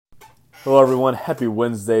Hello, everyone. Happy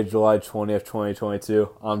Wednesday, July 20th, 2022.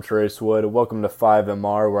 I'm Trace Wood. Welcome to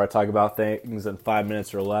 5MR, where I talk about things in 5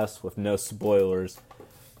 minutes or less with no spoilers.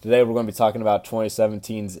 Today, we're going to be talking about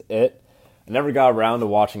 2017's It. I never got around to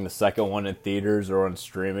watching the second one in theaters or on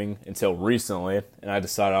streaming until recently, and I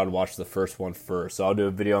decided I would watch the first one first. So I'll do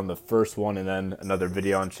a video on the first one and then another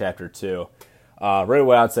video on Chapter 2. Right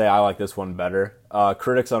away, I'd say I like this one better.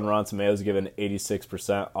 Critics on Rotten Tomatoes give an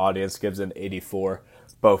 86%. Audience gives an 84%.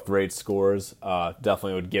 Both great scores.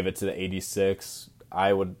 Definitely would give it to the 86.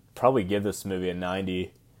 I would probably give this movie a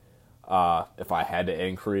 90 if I had to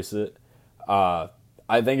increase it. I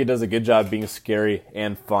think it does a good job being scary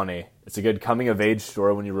and funny. It's a good coming-of-age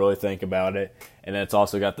story when you really think about it, and then it's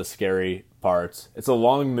also got the scary parts. It's a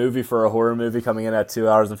long movie for a horror movie, coming in at 2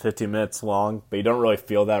 hours and 15 minutes long, but you don't really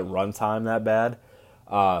feel that runtime that bad.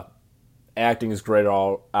 Acting is great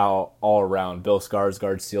all around. Bill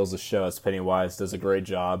Skarsgård steals the show as Pennywise, does a great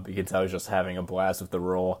job. You can tell he's just having a blast with the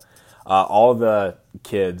role. All the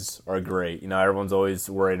kids are great. You know, everyone's always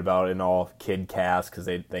worried about an all-kid cast because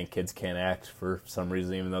they think kids can't act for some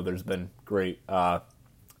reason, even though there's been great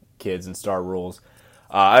kids in Star Rules.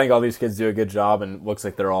 I think all these kids do a good job, and it looks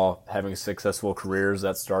like they're all having successful careers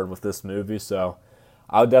that started with this movie. So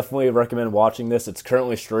I would definitely recommend watching this. It's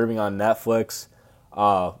currently streaming on Netflix.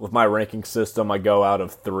 With my ranking system, I go out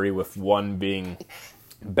of 3, with 1 being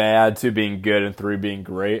bad, 2 being good, and 3 being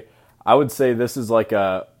great. I would say this is like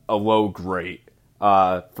a low great.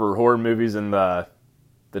 For horror movies in the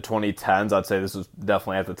 2010s, I'd say this is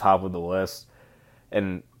definitely at the top of the list.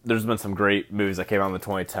 And there's been some great movies that came out in the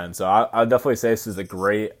 2010s, so I'd definitely say this is a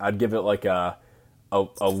great. I'd give it like a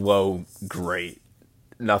low great.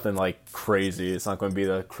 Nothing like crazy. It's not going to be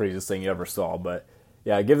the craziest thing you ever saw, but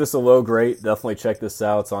yeah, give this a low great. Definitely check this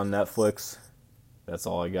out. It's on Netflix. That's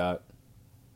all I got.